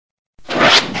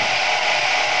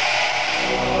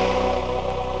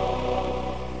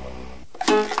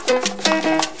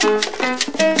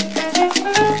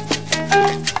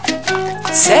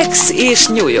és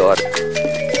New York.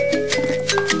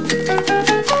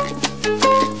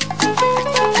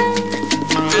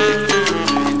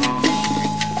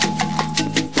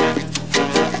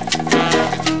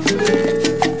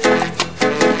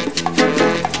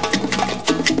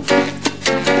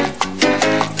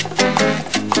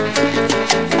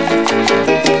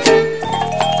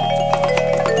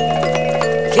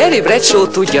 Carrie Bradshaw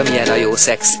tudja, milyen a jó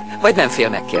szex, vagy nem fél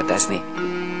megkérdezni.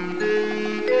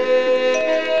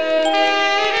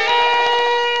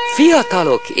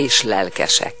 Fiatalok és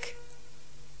lelkesek.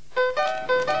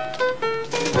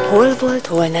 Hol volt,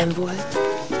 hol nem volt?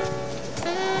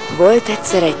 Volt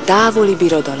egyszer egy távoli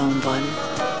birodalomban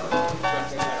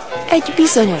egy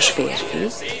bizonyos férfi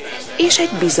és egy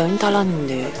bizonytalan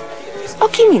nő,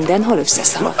 aki mindenhol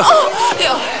összeszaladt.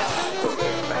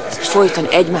 Folyton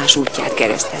egymás útját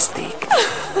keresztezték.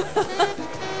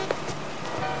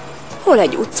 Hol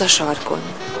egy utcasarkon,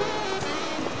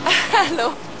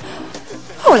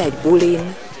 hol egy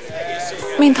bulin,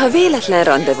 mintha véletlen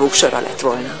randevúk sora lett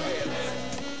volna.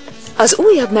 Az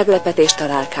újabb meglepetés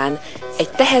találkán egy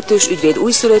tehetős ügyvéd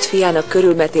újszülött fiának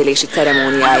körülmetélési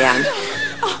ceremóniáján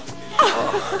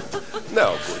Ne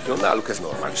aggódjon, náluk ez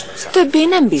normálisnak számít. többé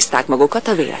nem bízták magukat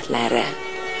a véletlenre.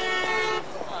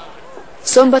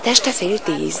 Szombat este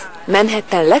 9:30,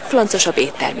 Manhattan legflancosabb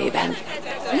éttermében.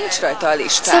 Nincs rajta a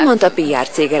listán. Samantha PR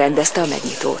cége rendezte a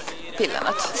megnyitót.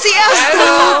 Pillanat.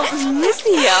 Sziasztok!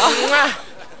 Szia!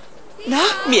 Na,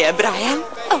 milyen Brian?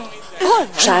 Hol?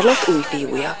 Charlotte új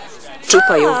fiúja.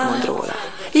 Csupa jót mond róla.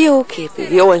 Jóképű,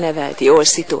 jól nevelt, jól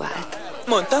szituált.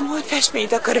 Mondtam, hogy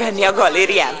festményt akar venni a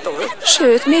galériántól.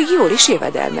 Sőt, még jól is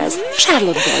jövedelmez.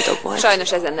 Charlotte boldog volt.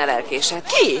 Sajnos ezen nevelkésett.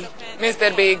 Ki?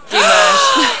 Mr. Big, ki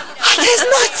más? Hát ez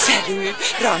nagyszerű.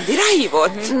 Randira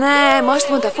hívott? Nem, azt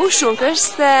mondta, fussunk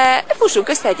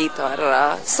össze egy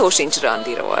italra. Szó sincs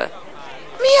randiról.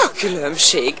 Mi a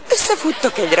különbség?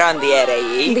 Összefuttok egy randi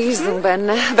erejéig. Bízzunk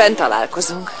benne, bent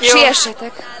találkozunk. Jó.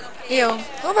 Siessetek. Jó,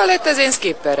 hova lett az én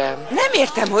skipperem? Nem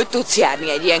értem, hogy tudsz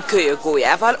járni egy ilyen kölyök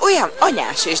gólyával. Olyan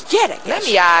anyás és gyerekes.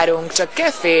 Nem járunk, csak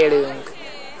kefélünk.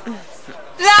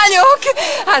 Lányok!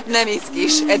 Hát nem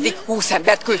izgis. Eddig 20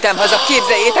 embert küldtem haza,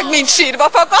 képzeljétek, mind sírva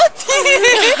fakadt.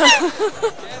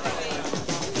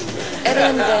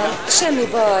 Rendben, semmi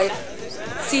baj.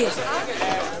 Szia.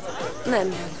 Nem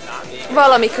jön.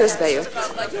 Valami közbe jött.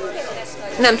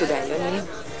 Nem tud eljönni.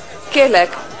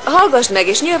 Kérlek, hallgass meg,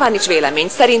 és nyilváníts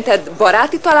véleményt. Szerinted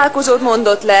baráti találkozót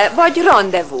mondott le, vagy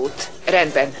randevút?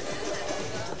 Rendben.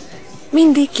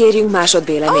 Mindig kérjünk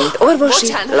másodvéleményt orvosi,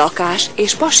 bocsánat. lakás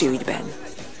és pasi ügyben.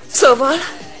 Szóval,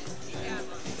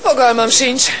 Fogalmam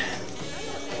sincs.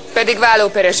 Pedig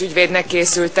vállóperes ügyvédnek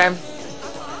készültem.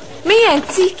 milyen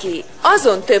ciki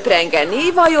azon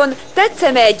töprengeni, vajon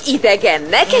tetszem egy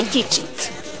idegennek egy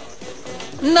kicsit?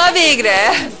 Na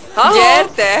végre! Ha-ha.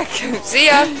 Gyertek!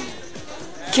 Szia!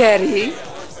 Carrie,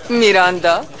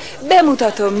 Miranda,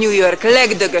 bemutatom New York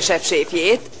legdögösebb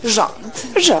séfjét, Jean-t.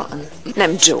 Jean.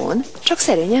 Nem John, csak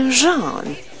szerényen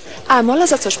Jean. Ám a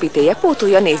lazacos pitéje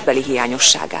pótolja névbeli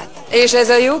hiányosságát. És ez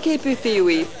a jóképű fiú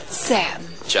itt,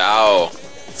 Sam. Ciao.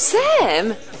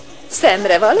 Sam?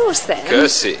 Szemre való Sam?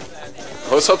 Köszi.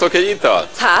 Hozhatok egy italt?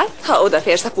 Hát, ha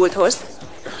odaférsz a pulthoz.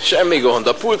 Semmi gond,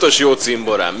 a pultos jó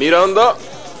cimborám. Miranda?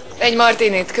 Egy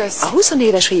martinit, kösz. A 20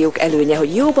 éves fiúk előnye,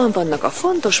 hogy jóban vannak a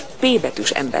fontos P-betűs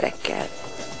emberekkel.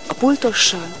 A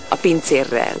pultossal, a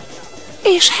pincérrel.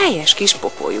 És helyes kis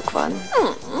popójuk van.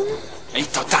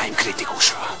 Itt a Time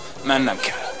kritikus. Mennem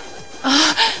kell.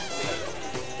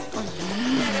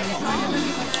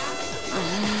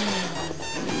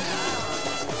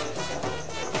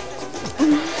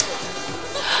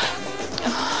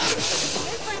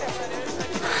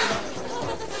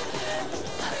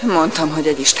 Mondtam, hogy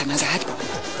egy Isten az ágyban.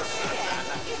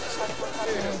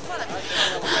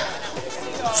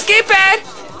 Skipper!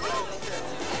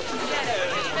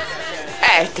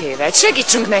 Eltéved,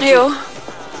 segítsünk neki. Jó.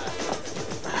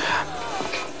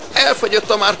 Elfogyott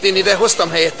a martini, de hoztam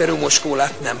helyette rumos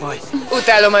kólát, nem baj.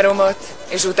 Utálom a rumot,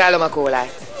 és utálom a kólát.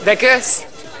 De kösz!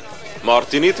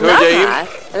 Martinit, Na hölgyeim?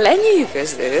 hát,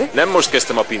 lenyűgöző. Nem most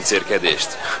kezdtem a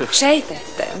pincérkedést.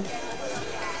 Sejtettem.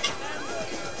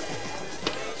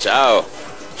 Ciao.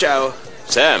 Ciao.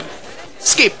 Sam.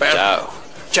 Skipper. Ciao.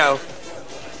 Ciao.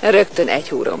 Rögtön egy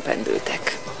húron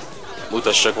pendültek.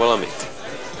 Mutassak valamit?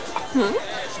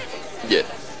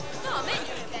 Gyere.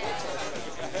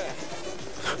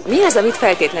 Mi az, amit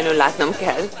feltétlenül látnom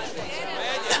kell?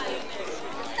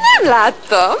 Nem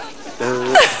láttam.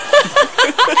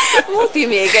 Muti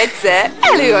még egyszer.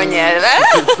 Elő a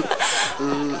nyelve.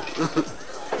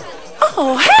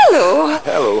 Oh, hello.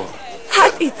 Hello.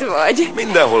 Hát itt vagy.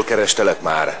 Mindenhol kerestelek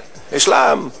már. És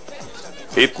lám,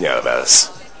 itt nyelvelsz.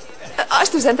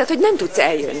 Azt üzented, hogy nem tudsz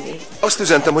eljönni. Azt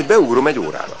üzentem, hogy beugrom egy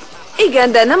órára.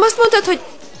 Igen, de nem azt mondtad, hogy...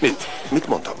 Mit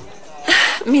mondtam?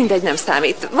 Mindegy, nem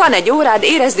számít. Van egy órád,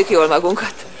 érezzük jól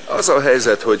magunkat. Az a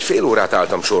helyzet, hogy fél órát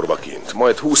álltam sorba kint,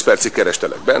 majd 20 percig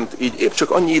kerestelek bent, így épp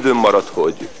csak annyi időm maradt,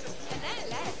 hogy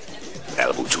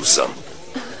elbúcsúzzam.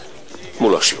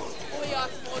 Mulass jól.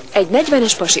 Egy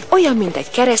 40-es pasi olyan, mint egy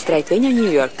keresztrejtvény a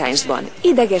New York Times-ban.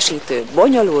 Idegesítő,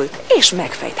 bonyolult és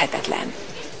megfejthetetlen.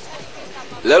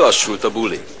 Lelassult a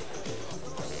buli.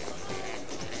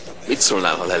 Mit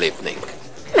szólnál, ha lelépnénk?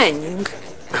 Menjünk.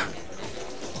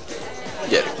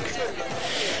 Gyerünk.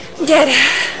 Gyere!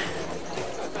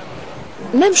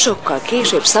 Nem sokkal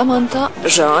később Samantha,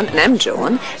 Jean, nem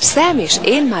John, Sam és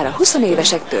én már a 20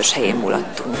 évesek törzshelyén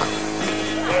mulattunk.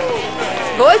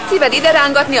 Volt szíved ide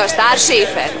rángatni a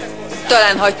sztárséfet?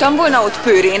 Talán hagytam volna ott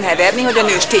pőrén heverni, hogy a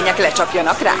nőstények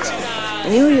lecsapjanak rá.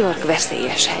 New York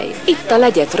veszélyes hely. Itt a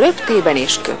legyet röptében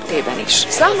és köptében is.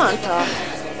 Samantha,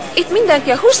 itt mindenki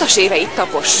a 20-as éveit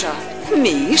tapossa. Mi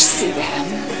is,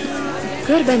 szívem?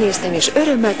 Körbenéztem, és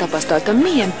örömmel tapasztaltam,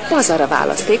 milyen pazara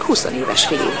választék 20 éves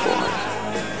fiúkból.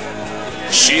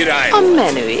 Sirály! A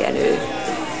menőjenő.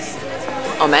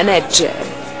 A menedzser.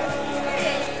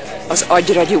 Az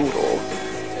agyra gyúró.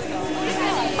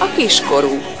 A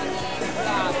kiskorú.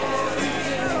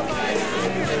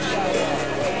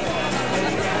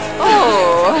 Ó,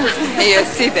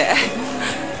 jössz ide.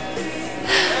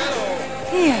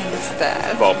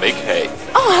 Hiányoztál. Van még hely?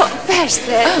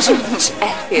 Persze, George,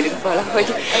 elférünk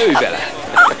valahogy. Ülj bele!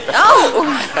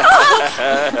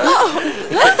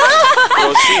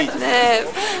 Rossz így?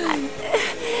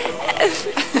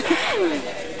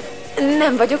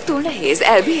 Nem vagyok túl nehéz,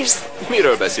 elbírsz?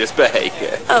 Miről beszélsz,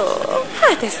 Behelyke?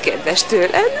 Hát ez kedves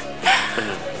tőled.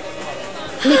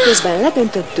 Miközben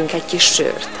leböntöttünk egy kis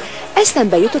sört,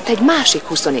 eszembe jutott egy másik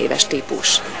 20 éves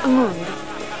típus. Mondd,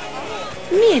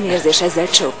 milyen érzés ezzel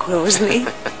csókolózni?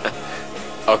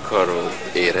 Akarod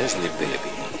érezni, baby?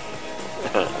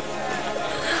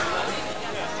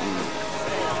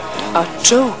 A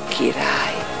csók király.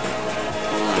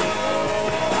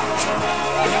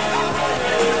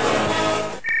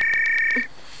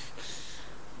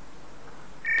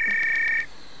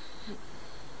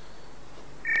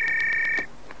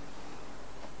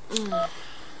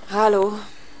 Halló?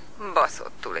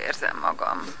 Baszottul érzem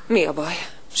magam. Mi a baj?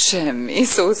 Semmi,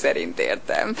 szó szerint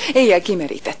értem. Éjjel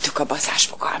kimerítettük a baszás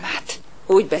fogalmát.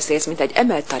 Úgy beszélsz, mint egy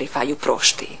emelt tarifájú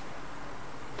prosti.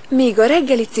 Míg a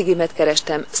reggeli cigimet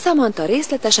kerestem, Samantha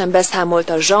részletesen beszámolt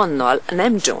a Jeannal,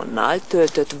 nem Johnnal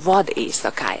töltött vad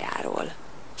éjszakájáról.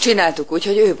 Csináltuk úgy,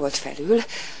 hogy ő volt felül,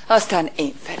 aztán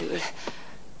én felül.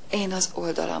 Én az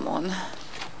oldalamon.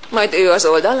 Majd ő az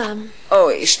oldalám? Ó,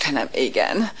 Istenem,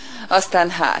 igen. Aztán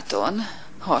háton,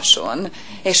 hason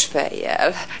és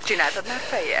fejjel. Csináltad már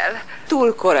fejjel?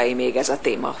 Túl korai még ez a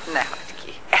téma. Ne hagyd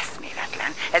ki,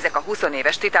 eszméletlen. Ezek a 20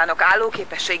 éves titánok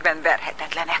állóképességben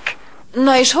verhetetlenek.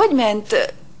 Na és hogy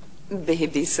ment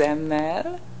baby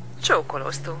szemmel?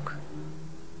 Csókolóztunk.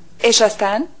 És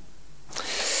aztán?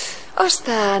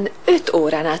 Aztán 5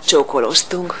 órán át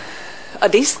csókolóztunk. A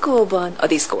diszkóban, a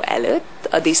diszkó előtt,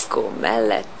 a diszkó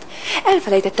mellett.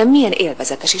 Elfelejtettem, milyen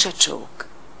élvezetes is a csók.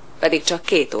 Pedig csak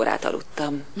 2 órát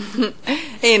aludtam.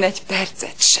 Én egy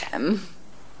percet sem.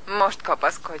 Most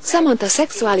kapaszkodj. Samantha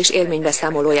szexuális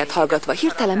élménybeszámolóját hallgatva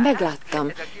hirtelen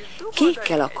megláttam,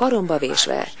 kékkel a karomba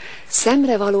vésve,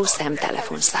 szemrevaló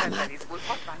szemtelefonszámát.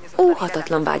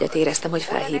 Óhatatlan vágyat éreztem, hogy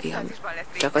felhívjam.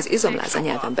 Csak az izomláza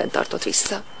nyelvemben tartott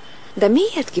vissza. De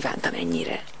miért kívántam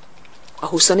ennyire? A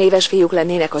 20 éves fiúk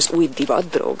lennének az új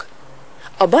divatdrog?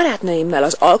 A barátnőimmel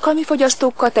az alkalmi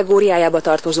fogyasztók kategóriájába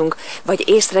tartozunk, vagy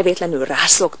észrevétlenül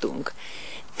rászoktunk?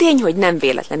 Tény, hogy nem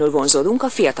véletlenül vonzódunk a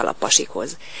fiatalabb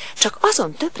pasikhoz. Csak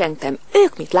azon töprengtem,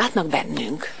 ők mit látnak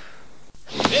bennünk.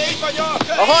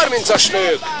 A 30-as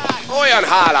nők olyan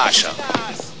hálásak.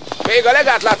 Még a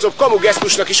legátlátszóbb kamu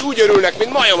gesztusnak is úgy örülnek,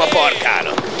 mint majom a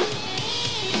farkának.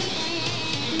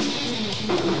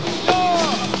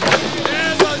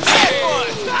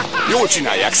 Jól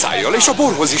csinálják szájjal, és a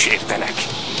borhoz is értenek.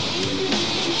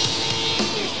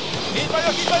 Itt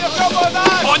vagyok, jobb.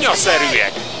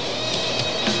 Anyaszerűek!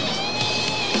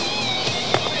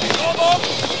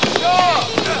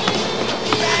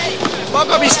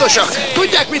 Magabiztosak,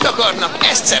 tudják, mit akarnak,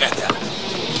 ezt szeretem.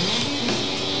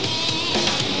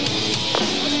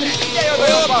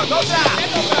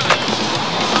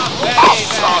 A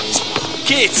franc!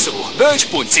 2 szó,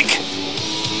 bölcspuncik!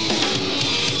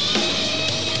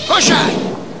 Kosár!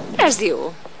 Ez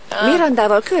jó.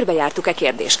 Mirandával körbejártuk-e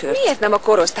kérdéskört? Miért nem a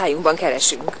korosztályunkban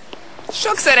keresünk?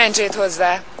 Sok szerencsét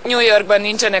hozzá. New Yorkban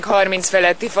nincsenek 30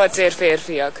 feletti facér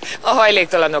férfiak. A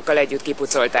hajléktalanokkal együtt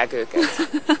kipucolták őket.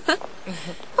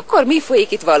 Akkor mi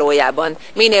folyik itt valójában?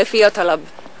 Minél fiatalabb,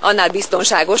 annál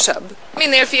biztonságosabb?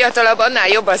 Minél fiatalabb, annál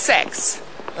jobb a szex.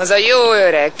 Az a jó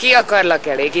öreg, ki akarlak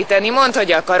elégíteni, mondd,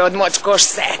 hogy akarod, mocskos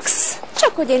szex.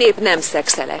 Csak hogy én épp nem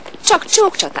szexelek, csak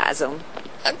csókcsatázom.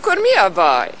 Akkor mi a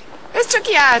baj? Ez csak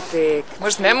játék.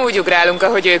 Most nem úgy ugrálunk,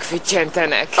 ahogy ők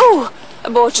füttyentenek. Ó,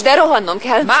 bocs, de rohannom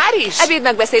kell. Már is? Ebéd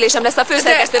megbeszélésem lesz a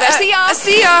főszerkesztővel. Szia!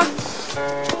 Szia!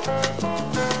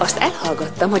 Azt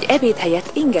elhallgattam, hogy ebéd helyett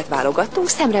inget válogattunk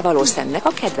szemrevaló szemnek a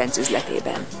kedvenc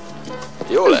üzletében.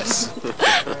 Jó lesz.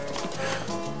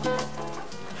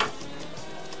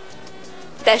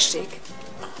 Tessék!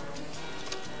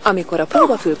 Amikor a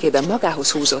próbafülkében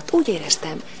magához húzott, úgy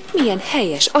éreztem, milyen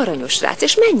helyes, aranyos srác,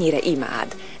 és mennyire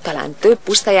imád. Talán több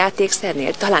puszta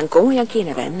játékszernél, talán komolyan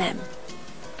kéne vennem.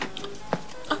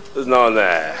 Na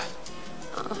ne.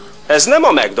 Ez nem a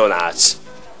McDonald's.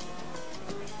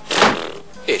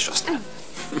 És aztán.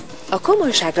 A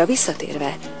komolyságra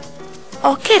visszatérve,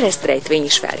 a keresztrejtvény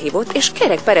is felhívott, és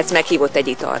Kerek Perec meghívott egy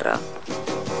italra.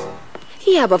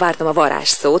 Hiába vártam a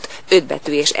varázsszót, 5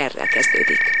 betű és R-rel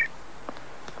kezdődik.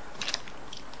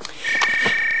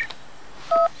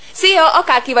 Szia,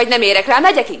 akárki vagy, nem érek rá,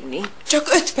 megyek inni. Csak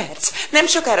 5 perc. Nem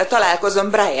sokára találkozom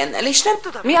Briannel, és nem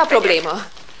tudom... Mi a probléma?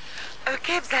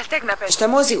 Képzel, tegnap este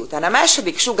mozi után a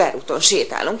második sugárúton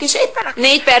sétálunk, és éppen a...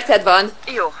 4 perced van.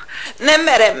 Jó. Nem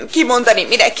merem kimondani,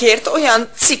 mire kért, olyan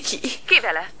ciki. Ki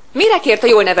vele? Mire kért a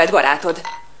jól nevelt barátod?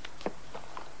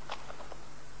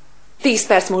 10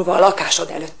 perc múlva a lakásod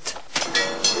előtt.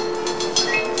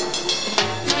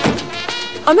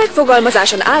 A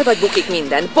megfogalmazáson áll vagy bukik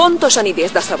minden. Pontosan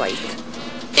idézd a szavait.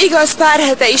 Igaz, pár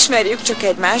hete ismerjük csak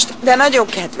egymást, de nagyon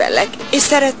kedvellek, és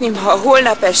szeretném, ha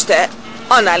holnap este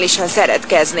análisan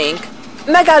szeretkeznénk.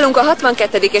 Megállunk a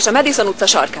 62. és a Madison utca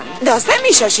sarkán. De az nem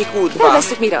is esik útba.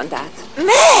 Felvesszük Mirandát.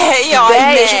 Ne, jaj, de,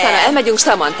 ne. És utána elmegyünk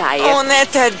Samantáért. Ó, ne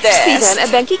tedd ezt. Steven,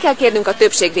 ebben ki kell kérnünk a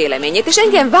többség véleményét, és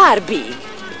engem vár Big.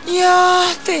 Ja,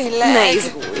 tényleg. Ne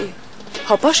izgulj.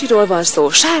 Ha pasiról van szó,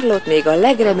 Charlotte még a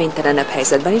legreménytelenebb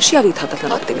helyzetben is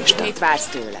javíthatatlan optimista. Mit vársz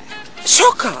tőle?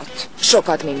 Sokat?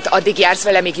 Sokat, mint addig jársz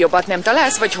vele, míg jobbat nem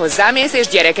találsz, vagy hozzámész és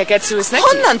gyerekeket szülsz neki?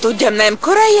 Honnan tudjam, nem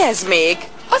korai ez még?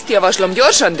 Azt javaslom,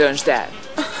 gyorsan döntsd el.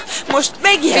 Most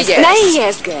megijesztesz. Figyelj, ne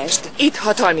ijeszgesd! Itt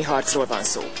hatalmi harcról van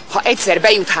szó. Ha egyszer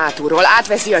bejut hátulról,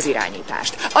 átveszi az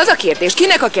irányítást. Az a kérdés,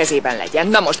 kinek a kezében legyen?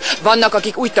 Na most, vannak,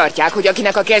 akik úgy tartják, hogy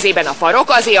akinek a kezében a farok,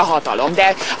 azé a hatalom,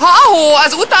 de ha-hó,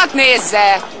 az utat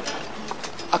nézze!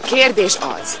 A kérdés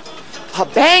az, ha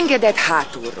beengeded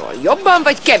hátulról, jobban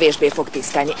vagy kevésbé fog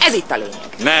tisztelni. Ez itt a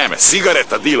lényeg. Nem,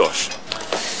 cigaretta tilos.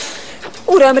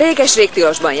 Uram, réges-rég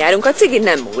tilosban járunk, a cigin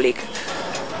nem múlik.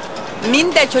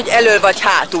 Mindegy, hogy elől vagy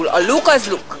hátul, a luk az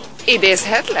luk.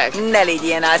 Idézhetlek? Ne légy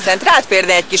ilyen álszent, rád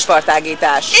férne egy kis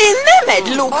fartágítás. Én nem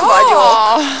egy luk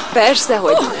vagyok. Persze,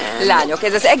 hogy nem. Lányok,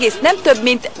 ez az egész nem több,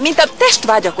 mint a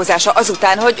testvágyakozása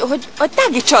azután, hogy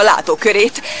tágítsa a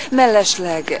látókörét.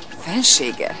 Mellesleg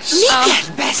fenséges.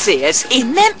 Miket beszélsz?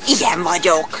 Én nem ilyen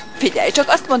vagyok. Figyelj, csak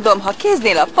azt mondom, ha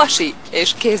kéznél a pasi,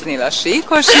 és kéznél a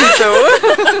síkosító.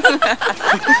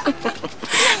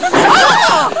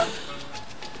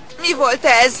 Mi volt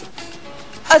ez?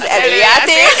 Az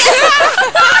előjáték.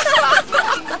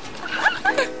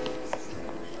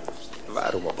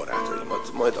 Várom a barátaimat,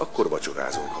 majd akkor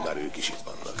vacsorázunk, ha már ők is itt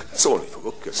vannak. Szólni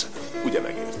fogok, köszönöm. Ugye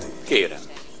megérti? Kérem.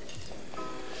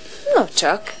 No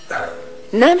csak,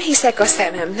 nem hiszek a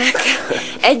szememnek.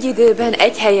 Egy időben,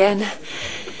 egy helyen,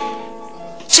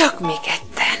 csak mi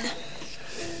ketten.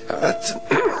 Hát,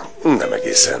 nem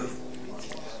egészen.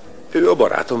 Ő a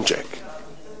barátom Jack.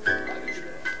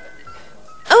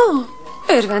 Ó,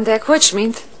 örvendek, hogy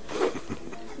mint?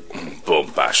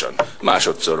 Pompásan.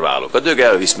 Másodszor válok. A dög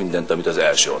elvisz mindent, amit az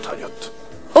első ott hagyott.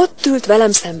 Ott ült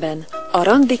velem szemben a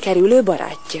randi kerülő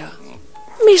barátja.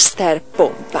 Mr.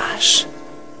 Pompás.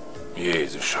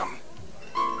 Jézusom.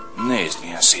 Nézd,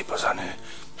 milyen szép az a nő.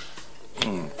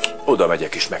 Oda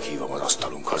megyek és meghívom az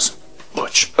asztalunkhoz.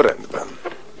 Bocs. Rendben.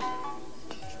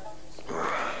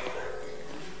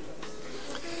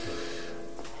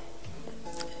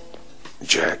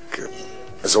 Jack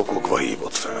zokogva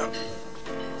hívott fel.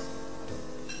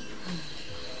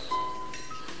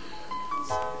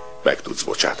 Meg tudsz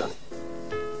bocsátani?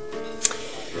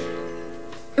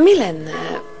 Mi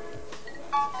lenne,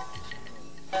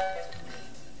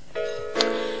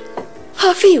 ha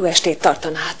a fiú estét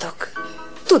tartanátok?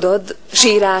 Tudod,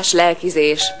 sírás,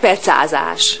 lelkizés,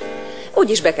 percázás.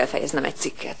 Úgyis be kell fejeznem egy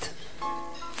cikket.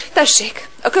 Tessék,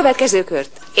 a következő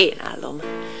kört én állom.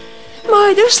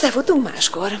 Majd összefutunk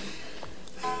máskor.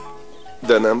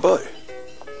 De nem baj.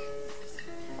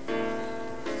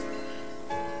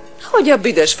 Hogy a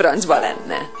büdös francba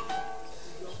lenne?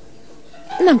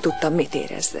 Nem tudtam, mit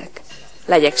érezzek.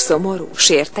 Legyek szomorú,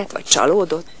 sértett vagy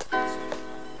csalódott.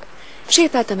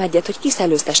 Sétáltam egyet, hogy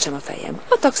kiszellőztessem a fejem.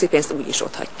 A taxipénzt úgyis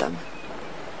otthagytam.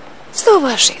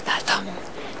 Szóval sétáltam.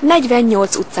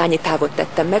 48 utcányi távot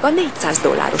tettem meg a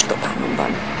 $400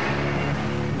 topánomban.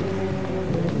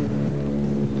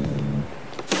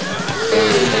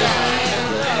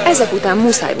 Ezek után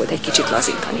muszáj volt egy kicsit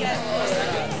lazítani.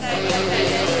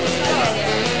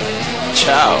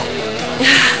 Ciao.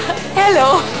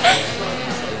 Hello!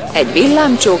 Egy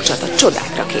villámcsókcsata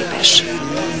csodákra képes.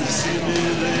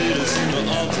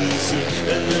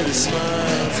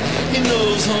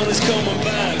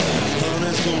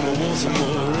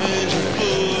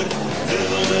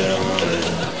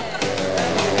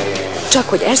 Csak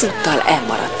hogy ezúttal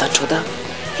elmaradt a csoda.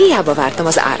 Hiába vártam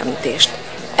az áramütést.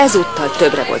 Ezúttal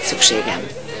többre volt szükségem.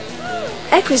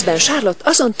 Eközben Charlotte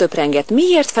azon töprengett,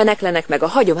 miért feneklenek meg a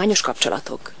hagyományos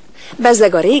kapcsolatok.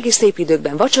 Bezzeg a régi szép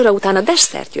időkben vacsora után a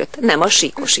desszert jött, nem a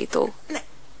síkosító.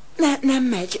 Nem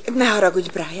megy. Ne haragudj,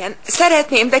 Brian.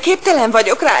 Szeretném, de képtelen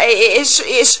vagyok rá,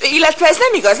 és illetve ez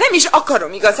nem igaz, nem is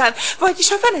akarom igazán.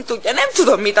 Vagyis a fene tudja, nem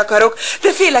tudom, mit akarok,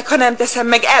 de félek, ha nem teszem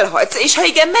meg, elhagysz, és ha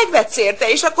igen, megvetsz érte,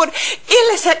 és akkor én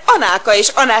leszek Análka, és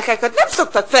Análkákat nem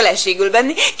szoktak feleségül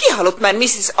venni. Kihallott már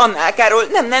Mrs. Análkáról.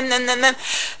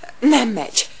 Nem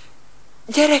megy.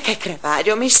 Gyerekekre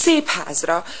vágyom, és szép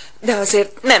házra, de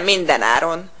azért nem minden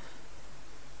áron.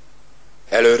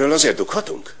 Előről azért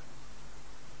dughatunk?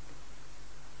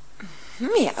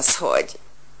 Mi az, hogy?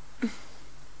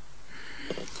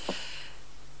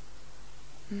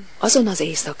 Azon az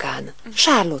éjszakán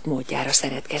Charlotte módjára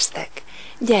szeretkeztek.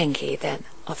 Gyengéden,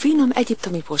 a finom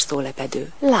egyiptomi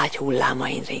posztólepedő lágy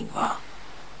hullámain ringva.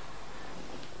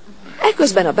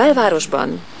 Eközben a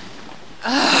belvárosban...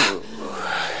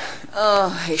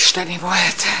 Isteni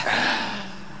volt.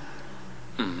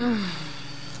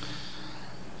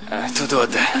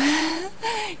 Tudod,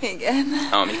 Igen.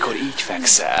 amikor így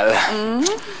fekszel,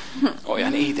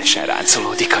 olyan édesen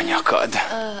ráncolódik a nyakad.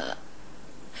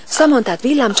 Samanthát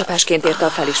villámcsapásként érte a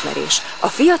felismerés. A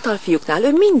fiatal fiúknál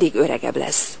ő mindig öregebb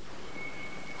lesz.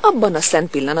 Abban a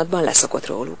szent pillanatban leszokott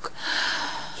róluk.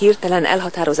 Hirtelen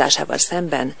elhatározásával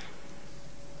szemben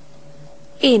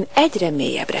én egyre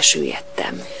mélyebbre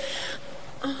süllyedtem.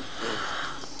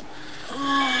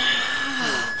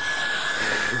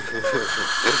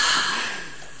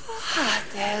 Hát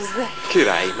ez...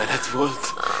 Királyi menet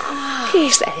volt.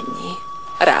 Kész ennyi.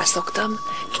 Rászoktam.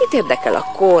 Kit érdekel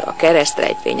a kor, a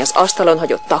keresztrejtvény, az asztalon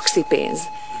hagyott taxipénz?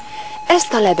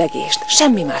 Ezt a lebegést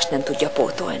semmi más nem tudja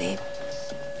pótolni.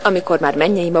 Amikor már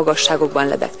mennyei magasságokban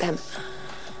lebegtem,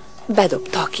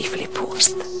 bedobta a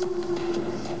kiflipózt.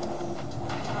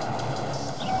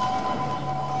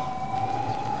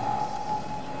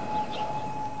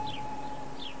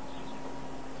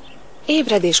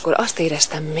 Ébredéskor azt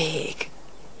éreztem még.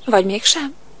 Vagy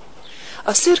mégsem?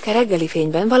 A szürke reggeli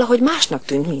fényben valahogy másnak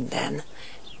tűnt minden.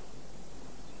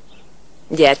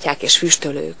 Gyertyák és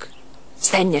füstölők,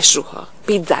 szennyes ruha,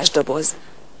 pizzás doboz.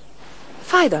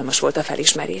 Fájdalmas volt a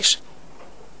felismerés.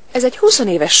 Ez egy 20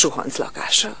 éves suhanc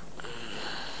lakása.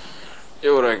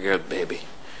 Jó reggelt, baby.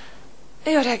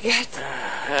 Jó reggelt.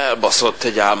 Elbaszott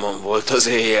egy álmom volt az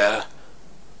éjjel.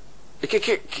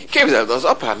 Képzeld, az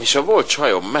apám és a volt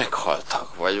csajom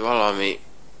meghaltak, vagy valami...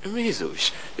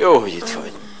 Mizus, jó, hogy itt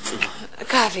vagy.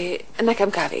 Kávé, nekem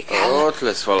kávé kell. Ott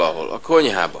lesz valahol, a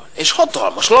konyhában. És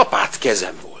hatalmas lapát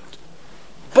kezem volt.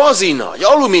 Bazinagy,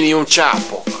 alumínium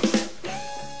csápok.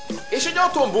 És egy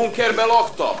atombunkerben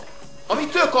laktam, ami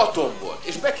tök atom volt,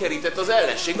 és bekerített az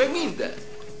ellenség, meg minden.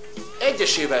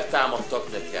 Egyesével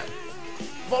támadtak nekem.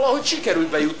 Valahogy sikerült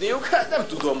bejutniuk, hát nem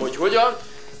tudom, hogy hogyan.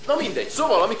 Na mindegy,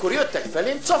 szóval amikor jöttek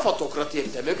felém, cafatokra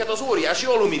téptem őket az óriási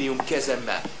alumínium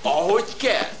kezemmel. Ahogy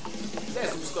kell.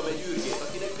 Lezúztam egy űrgét,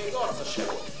 akinek még arca se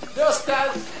volt. De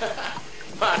aztán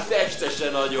már teste se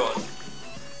nagyon.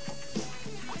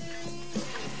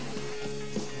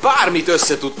 Bármit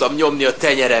össze tudtam nyomni a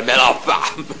tenyeremmel,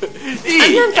 apám.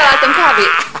 Így. Nem találtam kávét.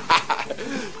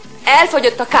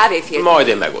 Elfogyott a kávéfilter. Majd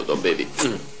én megoldom, baby.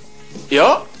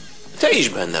 Ja, te is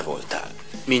benne voltál.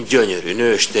 Mint gyönyörű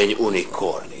nőstény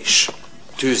unikornis.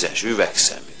 Tüzes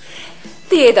üvegszemű.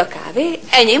 Tiéd a kávé,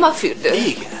 enyém a fürdő.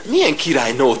 Igen, milyen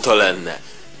király nóta lenne.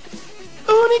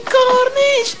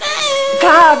 Unikornis!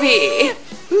 Kávé!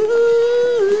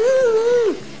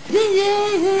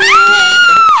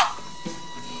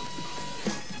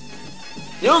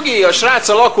 Nyugi, a srác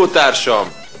a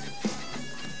lakótársam.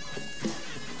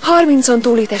 30-on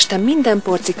túli testem minden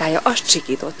porcikája azt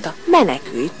sikította.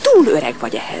 Menekülj, túl öreg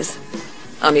vagy ehhez.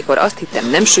 Amikor azt hittem,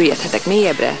 nem süllyedhetek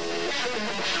mélyebbre.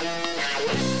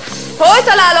 Hol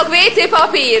találok WC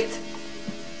papírt?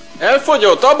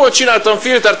 Elfogyott, abból csináltam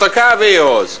filtert a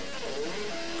kávéhoz.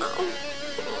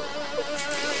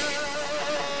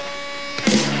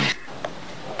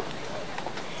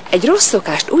 Egy rossz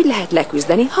szokást úgy lehet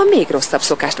leküzdeni, ha még rosszabb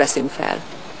szokást veszünk fel.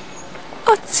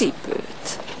 A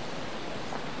cipőt.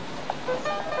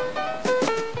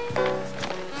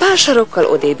 Pár sarokkal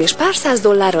odébb és pár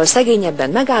 $100 szegényebben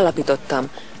megállapítottam,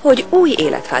 hogy új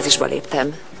életfázisba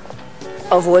léptem.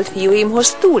 A volt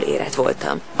fiúimhoz túl érett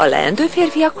voltam, a leendő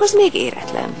férfiakhoz még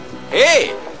éretlen.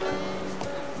 Hé!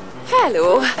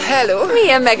 Hello! Hello!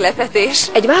 Milyen meglepetés!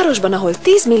 Egy városban, ahol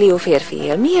 10 millió férfi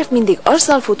él, miért mindig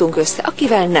azzal futunk össze,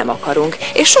 akivel nem akarunk,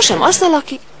 és sosem azzal,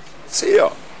 aki...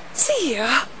 Szia! Szia!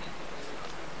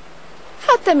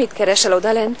 Hát te mit keresel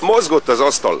odalent? Mozgott az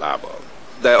asztallába,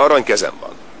 de aranykezem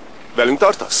van. Velünk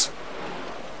tartasz?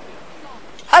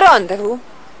 A rendezvú.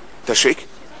 Tessék?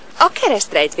 A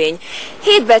keresztrejtvény.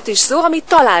 7 betűs szó, ami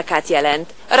találkát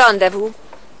jelent. Rendezvú.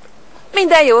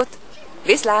 Minden jót.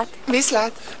 Viszlát.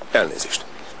 Viszlát. Elnézést.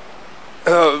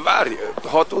 Várj,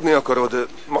 ha tudni akarod,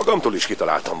 magamtól is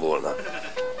kitaláltam volna.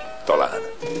 Talán.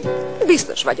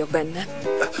 Biztos vagyok benne.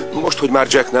 Most, hogy már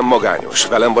Jack nem magányos,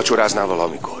 velem vacsoráznál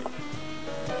valamikor?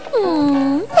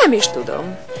 Nem is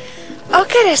tudom. A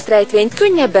keresztrejtvényt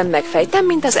könnyebben megfejtem,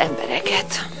 mint az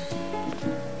embereket.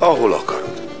 Ahol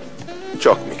akarod.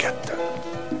 Csak mi ketten.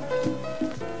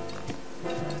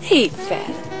 Hívd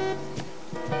fel.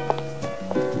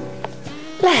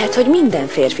 Lehet, hogy minden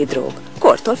férfi dróg,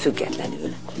 kortól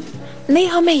függetlenül.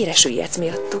 Néha mélyre süllyedsz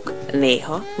miattuk,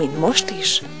 néha, mint most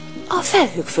is, a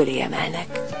felhők fölé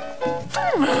emelnek.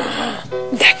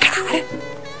 De kár!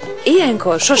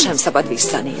 Ilyenkor sosem szabad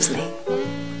visszanézni.